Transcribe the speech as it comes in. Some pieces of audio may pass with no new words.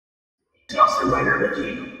Kamen Rider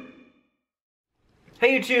Build.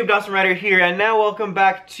 Hey YouTube, Dawson Rider here, and now welcome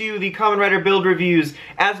back to the Kamen Rider Build reviews.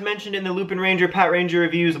 As mentioned in the Lupin Ranger, Pat Ranger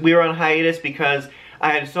reviews, we were on hiatus because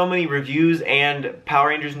I had so many reviews and Power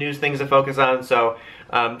Rangers news things to focus on, so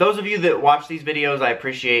those of you that watch these videos, I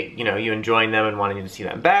appreciate, you enjoying them and wanting to see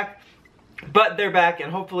them back. But they're back,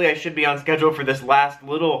 and hopefully I should be on schedule for this last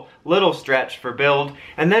little stretch for Build.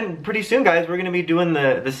 And then pretty soon, guys, we're going to be doing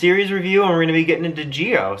the series review, and we're going to be getting into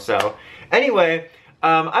Geo. So anyway,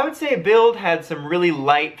 I would say Build had some really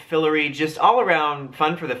light, fillery, just all around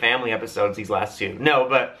fun for the family episodes, these last two. No,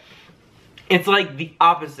 but it's like the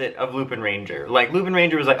opposite of Lupin Ranger. Like, Lupin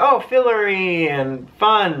Ranger was like, oh, fillery and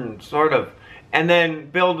fun, sort of. And then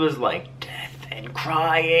Build was like, death and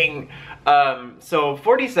crying. So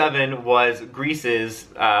 47 was Grease's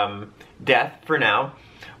death for now,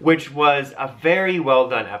 which was a very well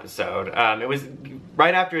done episode. It was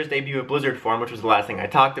right after his debut of Blizzard form, which was the last thing I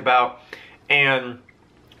talked about. And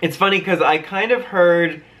it's funny because I kind of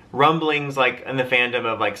heard rumblings like in the fandom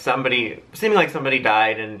of like seeming like somebody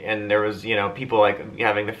died and there was, people like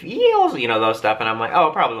having the feels, those stuff. And I'm like, oh,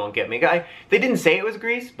 it probably won't get me. They didn't say it was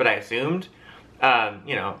Grease, but I assumed,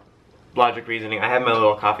 logic reasoning. I have my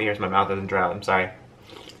little coffee here so my mouth doesn't dry out. I'm sorry.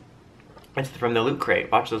 It's from the Loot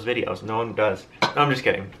Crate. Watch those videos. No one does. No, I'm just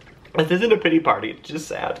kidding. This isn't a pity party. It's just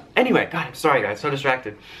sad. Anyway, God, I'm sorry, guys. So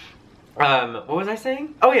distracted. What was I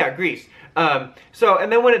saying? Oh, yeah, Grease. And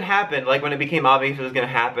then when it happened, like when it became obvious it was going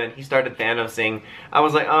to happen, he started Thanosing. I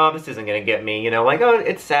was like, oh, this isn't going to get me. Like, oh,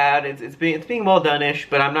 it's sad. It's being well done-ish,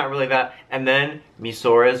 but I'm not really that. And then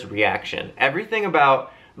Misora's reaction. Everything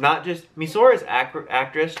about... Not just Misora's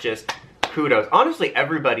actress, just kudos. Honestly,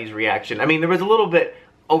 everybody's reaction. I mean, there was a little bit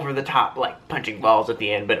over the top, like punching balls at the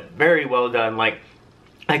end, but very well done. Like,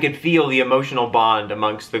 I could feel the emotional bond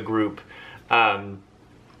amongst the group. And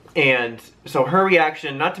so her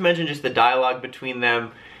reaction, not to mention just the dialogue between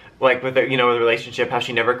them, like with the, the relationship, how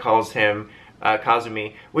she never calls him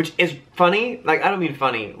Kazumi, which is funny. Like, I don't mean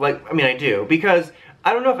funny. Like, I mean, I do, because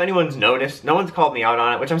I don't know if anyone's noticed. No one's called me out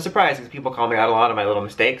on it, which I'm surprised because people call me out a lot on my little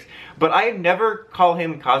mistakes. But I never call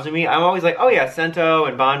him Kazumi. I'm always like, oh yeah, Sento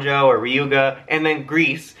and Banjo or Ryuga, and then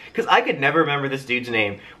Grease. Because I could never remember this dude's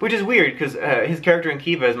name, which is weird because his character in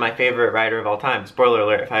Kiva is my favorite rider of all time. Spoiler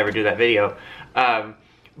alert if I ever do that video.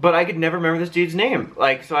 But I could never remember this dude's name.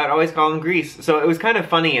 Like, so I'd always call him Grease. So it was kind of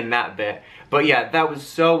funny in that bit. But yeah, that was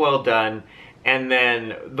so well done. And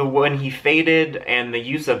then when he faded and the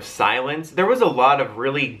use of silence, there was a lot of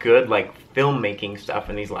really good like filmmaking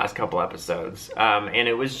stuff in these last couple episodes. And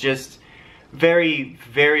it was just very,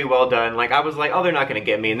 very well done. Like, I was like, oh, they're not gonna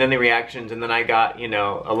get me. And then the reactions, and then I got,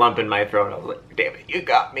 a lump in my throat. I was like, damn it, you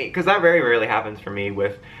got me. Because that very rarely happens for me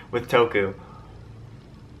with Toku.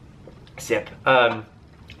 Sip.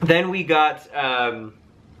 Then we got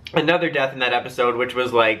another death in that episode, which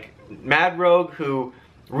was like Mad Rogue, who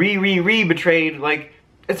betrayed. Like,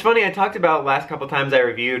 it's funny, I talked about last couple times I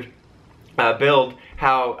reviewed Build,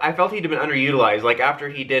 how I felt he'd been underutilized. Like, after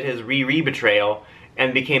he did his betrayal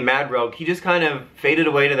and became Mad Rogue, he just kind of faded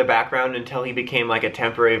away to the background until he became like a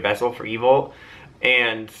temporary vessel for evil.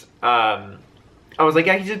 And I was like,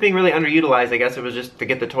 yeah, he's just being really underutilized. I guess it was just to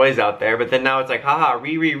get the toys out there. But then now it's like, haha,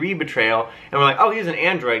 betrayal. And we're like, oh, he's an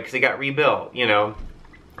android because he got rebuilt,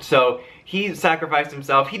 So he sacrificed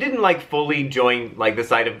himself. He didn't like fully join like the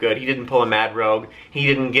side of good. He didn't pull a Mad Rogue. He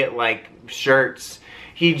didn't get like shirts.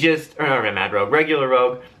 He just, or not Mad Rogue, regular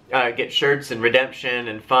Rogue, get shirts and redemption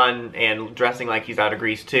and fun and dressing like he's out of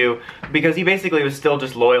Grease too. Because he basically was still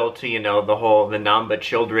just loyal to, the Namba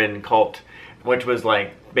children cult. Which was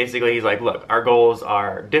like, basically he's like, look, our goals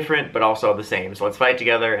are different but also the same. So let's fight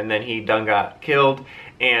together. And then he done got killed.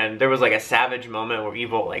 And there was like a savage moment where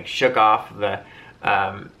Evil like shook off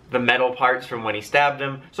the metal parts from when he stabbed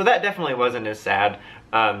him. So that definitely wasn't as sad.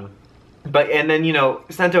 And then,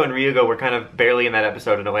 Sento and Ryuga were kind of barely in that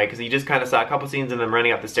episode in a way, because you just kind of saw a couple scenes of them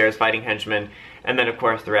running up the stairs fighting henchmen, and then, of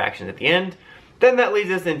course, the reactions at the end. Then that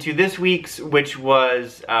leads us into this week's, which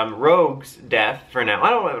was Rogue's death for now. I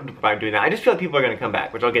don't know if I'm doing that. I just feel like people are going to come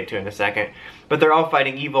back, which I'll get to in a second. But they're all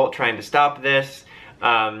fighting evil, trying to stop this.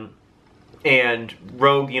 And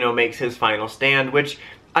Rogue, makes his final stand, which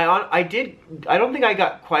I don't think I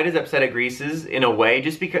got quite as upset at Grease's in a way,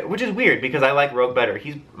 just because, which is weird because I like Rogue better.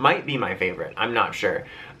 He might be my favorite. I'm not sure.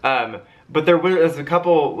 But there was a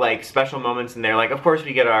couple like special moments in there. Like, of course,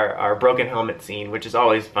 we get our broken helmet scene, which is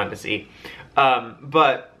always fun to see.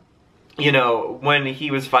 But you know, when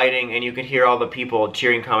he was fighting and you could hear all the people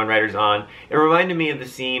cheering Kamen Riders on, it reminded me of the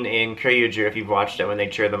scene in Rouge, if you've watched it, when they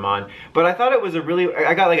cheer them on. But I thought it was a really,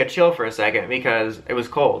 I got like a chill for a second because it was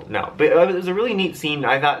cold. No, but it was a really neat scene,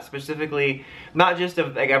 I thought, specifically, not just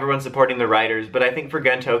of like everyone supporting the Riders, but I think for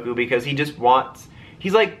Gentoku, because he just wants,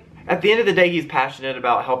 he's like, at the end of the day, he's passionate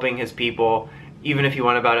about helping his people, even if he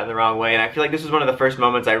went about it in the wrong way. And I feel like this was one of the first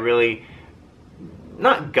moments I really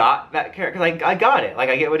not got that character, because I got it, like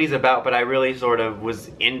I get what he's about, but I really sort of was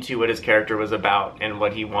into what his character was about and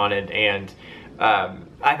what he wanted, and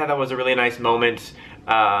I thought that was a really nice moment.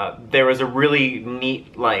 There was a really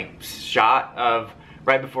neat like shot of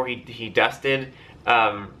right before he dusted,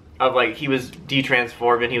 of like he was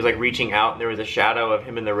de-transformed and he was like reaching out and there was a shadow of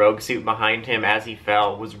him in the rogue suit behind him as he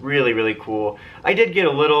fell. It was really, really cool. I did get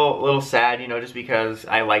a little sad, you know, just because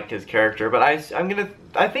I liked his character, but I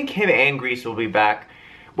think him and Grease will be back,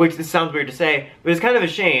 which this sounds weird to say, but it's kind of a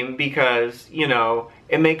shame because, you know,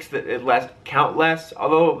 it makes it count less,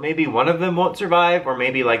 although maybe one of them won't survive, or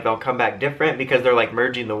maybe like they'll come back different because they're like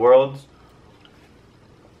merging the worlds.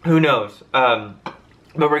 Who knows? But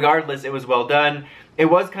regardless, it was well done. It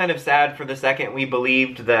was kind of sad for the second we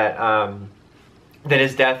believed that that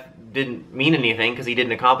his death didn't mean anything because he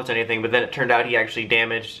didn't accomplish anything, but then it turned out he actually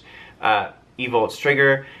damaged E-Volt's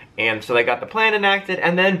trigger, and so they got the plan enacted,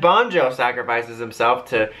 and then Banjo sacrifices himself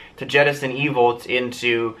to jettison E-Volt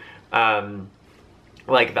into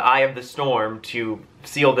like the eye of the storm to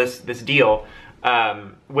seal this deal,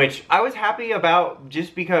 which I was happy about,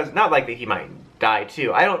 just because, not like that he might die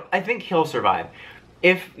too. I think he'll survive.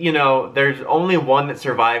 If, you know, there's only one that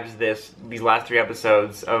survives these last 3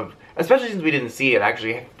 episodes of, especially since we didn't see it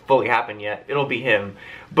actually fully happen yet, it'll be him.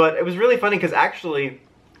 But it was really funny because actually,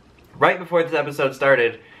 right before this episode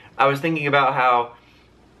started, I was thinking about how,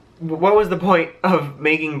 what was the point of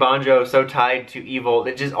making Banjo so tied to E-Volt?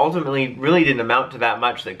 It just ultimately really didn't amount to that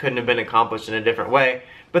much that couldn't have been accomplished in a different way.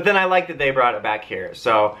 But then I like that they brought it back here.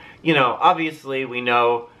 So, you know, obviously we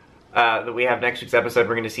know that we have next week's episode,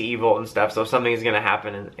 we're going to see E-Volt and stuff, so something's going to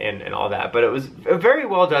happen and all that. But it was a very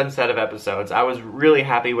well done set of episodes. I was really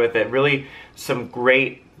happy with it. Really some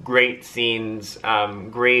great scenes,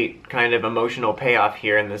 great kind of emotional payoff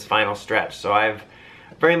here in this final stretch. So I've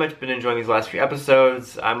very much been enjoying these last few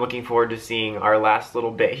episodes. I'm looking forward to seeing our last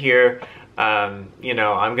little bit here. You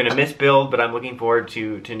know, I'm going to miss Build, but I'm looking forward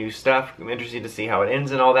to new stuff. I'm interested to see how it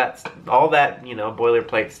ends and all that, you know,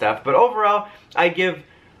 boilerplate stuff. But overall,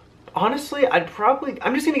 honestly, I'm just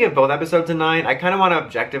going to give both episodes a 9. I kind of want to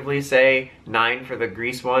objectively say 9 for the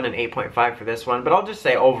Grease one and 8.5 for this one, but I'll just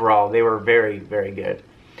say overall they were very, very good.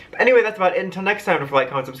 But anyway, that's about it. Until next time, don't forget to like,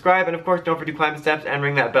 comment, subscribe, and of course, don't forget to climb the steps and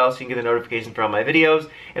ring that bell so you can get the notification for all my videos.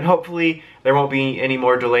 And hopefully, there won't be any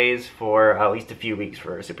more delays for at least a few weeks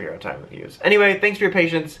for Superhero Time reviews. Anyway, thanks for your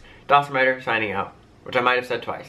patience. Dawson Rider signing out, which I might have said twice.